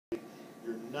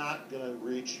not going to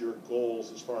reach your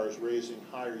goals as far as raising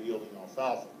higher yielding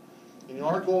alfalfa. And you know,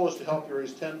 our goal is to help you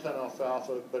raise 10-ton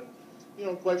alfalfa, but you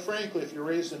know, quite frankly, if you're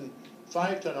raising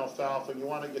 5-ton alfalfa and you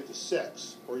want to get to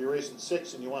 6, or you're raising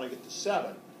 6 and you want to get to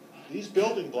 7, these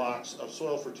building blocks of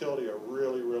soil fertility are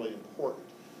really, really important.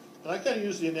 And I kind of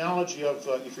use the analogy of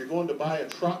if you're going to buy a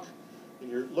truck and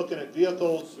you're looking at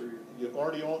vehicles, or you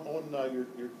already own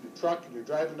your truck and you're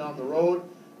driving down the road.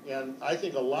 And I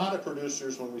think a lot of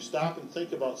producers, when we stop and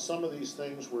think about some of these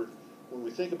things, when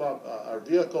we think about our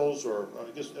vehicles, or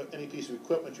I guess any piece of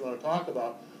equipment you want to talk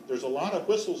about, there's a lot of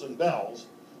whistles and bells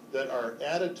that are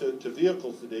added to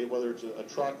vehicles today, whether it's a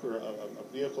truck or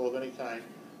a vehicle of any kind.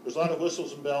 There's a lot of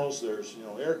whistles and bells. There's, you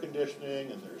know, air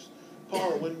conditioning, and there's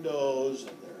power windows,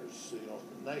 and there's, you know,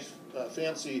 nice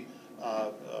fancy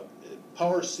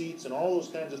power seats and all those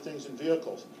kinds of things in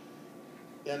vehicles.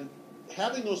 And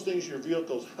having those things in your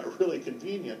vehicles are really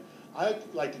convenient. I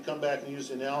like to come back and use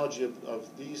the analogy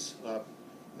of these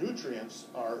nutrients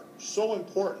are so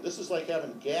important. This is like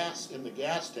having gas in the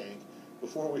gas tank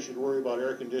before we should worry about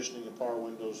air conditioning and power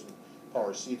windows and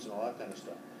power seats and all that kind of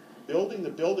stuff. Building the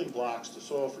building blocks to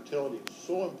soil fertility is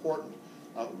so important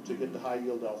to get to high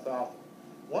yield alfalfa.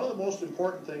 One of the most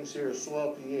important things here is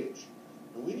soil pH.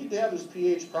 And we need to have this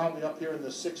pH probably up here in the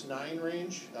 6.9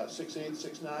 range, 6.8,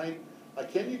 6.9.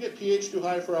 Can you get pH too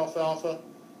high for alfalfa?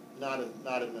 Not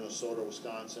in Minnesota,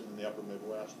 Wisconsin, and the upper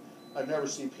Midwest. I've never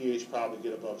seen pH probably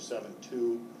get above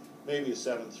 7.2, maybe a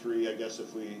 7.3, I guess,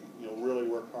 if we really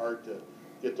work hard to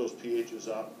get those pHs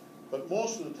up. But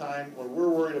most of the time, when we're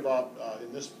worried about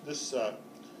in this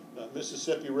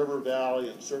Mississippi River Valley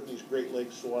and certainly these Great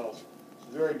Lakes soils,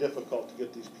 it's very difficult to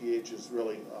get these pHs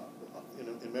really,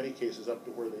 in many cases, up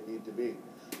to where they need to be.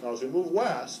 Now, as we move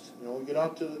west, we get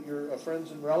out to your friends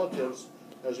and relatives.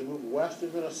 As we move west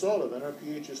in Minnesota, then our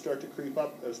pHs start to creep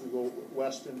up as we go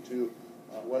west into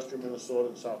western Minnesota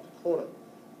and South Dakota.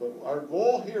 But our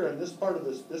goal here in this part of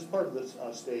this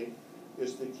state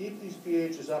is to keep these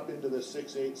pHs up into the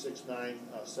 6.8, 6.9,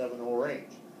 7.0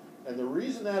 range. And the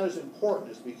reason that is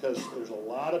important is because there's a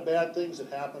lot of bad things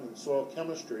that happen in soil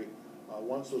chemistry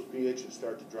once those pHs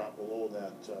start to drop below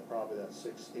that, probably that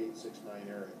 6.8, 6.9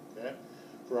 area. Okay?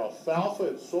 For alfalfa,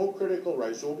 it's so critical.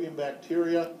 Rhizobium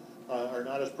bacteria are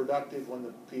not as productive when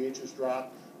the pHs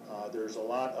drop. There's a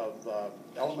lot of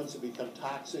elements that become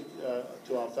toxic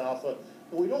to alfalfa.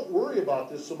 And we don't worry about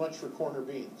this so much for corn or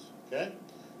beans. Okay?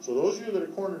 So those of you that are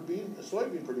corn or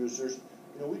soybean producers,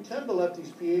 we tend to let these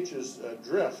pHs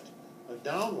drift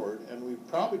downward, and we've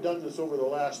probably done this over the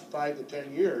last 5 to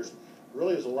 10 years.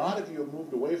 Really, as a lot of you have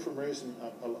moved away from raising,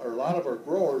 or a lot of our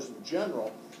growers in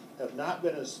general have not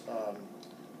been as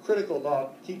critical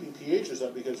about keeping pHs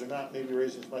up because they're not maybe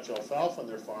raising as much alfalfa on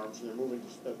their farms and they're moving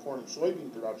to corn and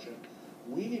soybean production.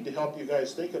 We need to help you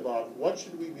guys think about what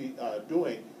should we be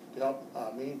doing to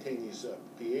help maintain these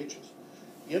pHs.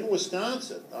 In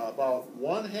Wisconsin, about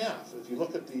 1/2, if you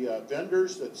look at the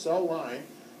vendors that sell lime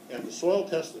and the soil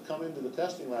tests that come into the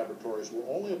testing laboratories,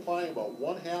 we're only applying about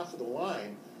 1/2 of the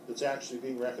lime that's actually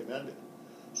being recommended.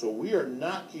 So we are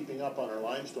not keeping up on our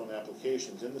limestone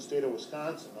applications in the state of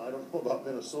Wisconsin. I don't know about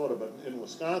Minnesota, but in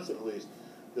Wisconsin at least,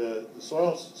 the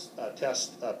soil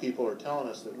test people are telling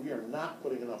us that we are not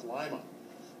putting enough lime on,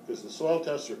 because the soil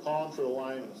tests are calling for the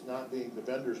lime, and it's not being, the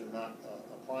vendors are not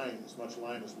applying as much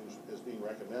lime as being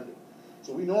recommended.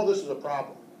 So we know this is a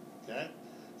problem. Okay,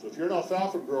 so if you're an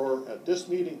alfalfa grower at this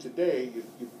meeting today,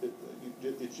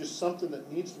 it's just something that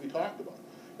needs to be talked about.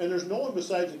 And there's no one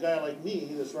besides a guy like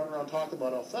me that's running around talking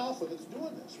about alfalfa that's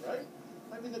doing this, right?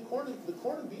 I mean, the corn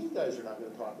and bean guys are not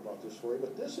going to talk about this for you,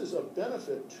 but this is a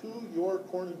benefit to your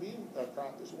corn and bean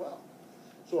crop as well.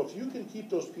 So if you can keep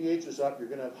those pHs up, you're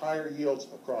going to have higher yields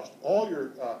across all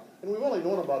your, and we've only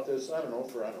known about this, I don't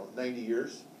know, 90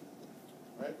 years,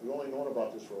 right? We've only known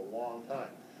about this for a long time.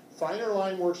 Finer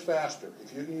lime works faster.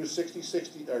 If you can use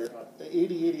 60-60 or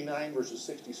 80-89 versus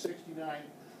 60-69,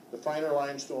 the finer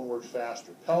limestone works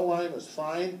faster. Pell lime is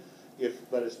fine,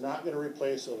 but it's not going to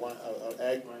replace an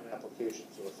ag lime application.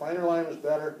 So the finer lime is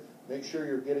better. Make sure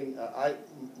you're getting,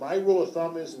 my rule of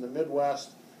thumb is in the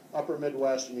Midwest, upper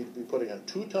Midwest, you need to be putting on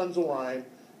 2 tons of lime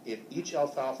in each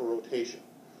alfalfa rotation.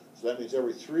 So that means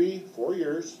every 3-4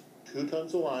 years, 2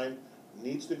 tons of lime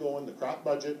needs to go in the crop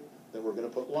budget. Then we're going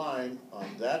to put lime on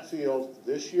that field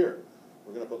this year.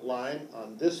 We're going to put lime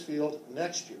on this field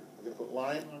next year. We're going to put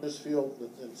lime on this field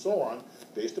and so on,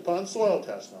 based upon soil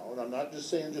tests now. And I'm not just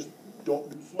saying just don't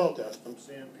do soil tests. I'm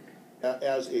saying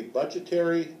as a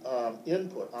budgetary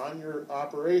input on your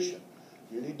operation,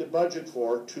 you need to budget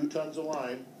for 2 tons of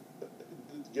lime,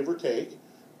 give or take,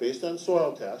 based on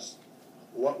soil tests,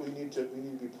 what we need to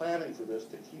be planning for this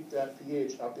to keep that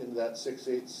pH up into that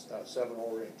 6.8,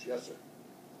 7.0 range. Yes, sir.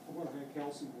 What about high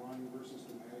calcium lime versus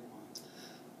the mag lime?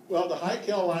 Well, the high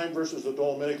cal lime versus the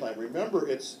dolomitic lime. Remember,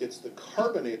 it's the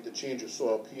carbonate that changes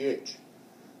soil pH.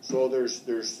 So there's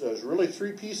really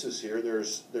three pieces here.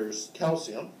 There's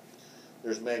calcium,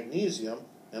 there's magnesium,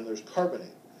 and there's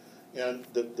carbonate. And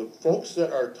the folks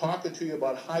that are talking to you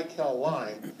about high cal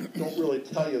lime don't really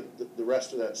tell you the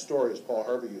rest of that story, as Paul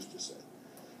Harvey used to say.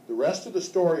 The rest of the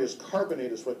story is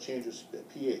carbonate is what changes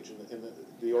pH. And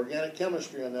the organic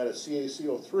chemistry on that is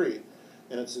CaCO3,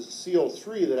 and it's the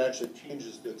CO3 that actually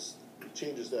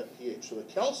changes that pH. So the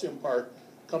calcium part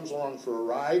comes along for a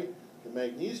ride. The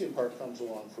magnesium part comes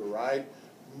along for a ride.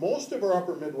 Most of our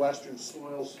upper Midwestern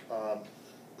soils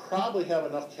probably have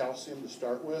enough calcium to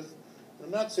start with. I'm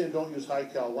not saying don't use high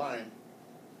cal lime.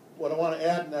 What I want to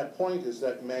add in that point is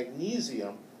that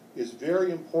magnesium is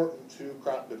very important to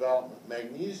crop development.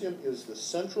 Magnesium is the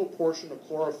central portion of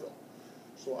chlorophyll.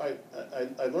 So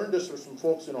I learned this from some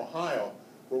folks in Ohio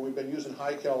where we've been using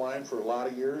high cal lime for a lot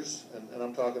of years, and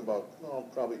I'm talking about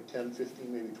probably 10,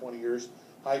 15, maybe 20 years.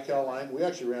 High cal lime, we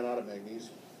actually ran out of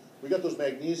magnesium. We got those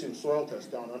magnesium soil tests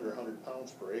down under 100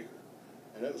 pounds per acre,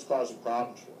 and it was causing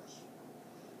problems for us.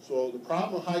 So the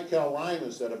problem with high cal lime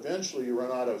is that eventually you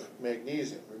run out of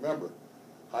magnesium. Remember,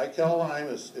 high cal lime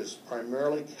is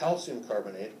primarily calcium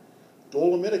carbonate.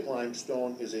 Dolomitic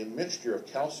limestone is a mixture of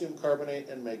calcium carbonate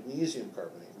and magnesium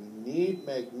carbonate. We need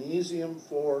magnesium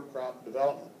for crop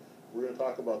development. We're going to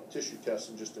talk about tissue tests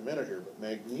in just a minute here, but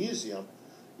magnesium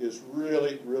is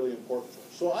really, really important for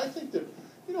us. So I think that,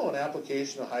 an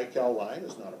application of high cal lime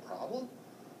is not a problem.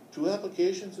 2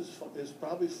 applications is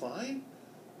probably fine,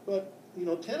 but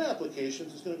 10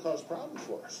 applications is going to cause problems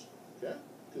for us, okay?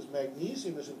 Because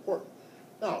magnesium is important.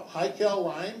 Now, high cal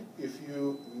lime, if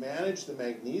you manage the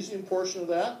magnesium portion of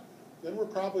that, then we're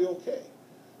probably okay.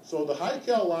 So the high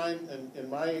cal lime, in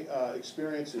my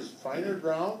experience, is finer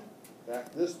ground.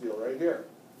 Back to this deal right here.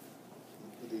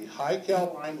 The high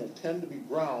cal lime will tend to be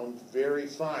ground very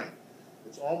fine.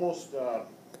 It's almost,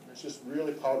 it's just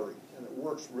really powdery, and it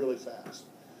works really fast.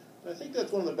 And I think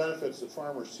that's one of the benefits that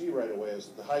farmers see right away is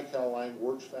that the high cal lime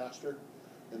works faster,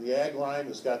 and the ag lime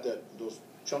has got those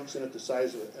chunks in it the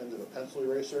size of the end of a pencil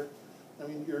eraser. I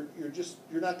mean,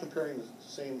 you're not comparing the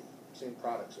same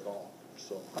products at all.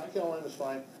 So high cal lime is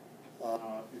fine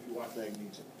if you want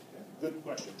magnesium. Okay. Good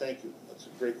question. Thank you. That's a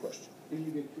great question. Can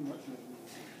you get too much magnesium?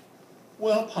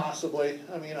 Well, possibly.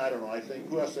 I mean, I don't know. I think,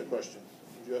 who asked that question?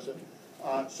 Did you ask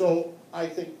it? So I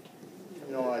think,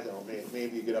 I don't know,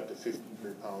 maybe you get up to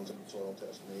 1,500 pounds on the soil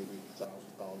test, maybe 1,000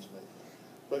 pounds, maybe.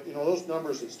 But, those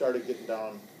numbers that started getting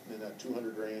down in that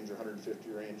 200 range or 150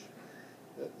 range,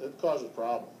 that causes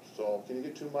problems. So can you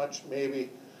get too much?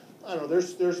 Maybe. I don't know.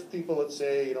 There's people that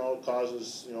say, it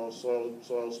causes,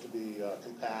 soils to be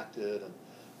compacted. And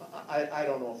I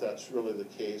don't know if that's really the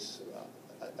case.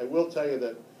 I will tell you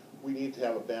that we need to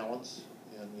have a balance,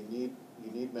 and you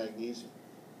need magnesium.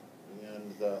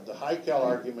 And the high cal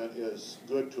argument is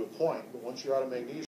good to a point, but once you're out of magnesium,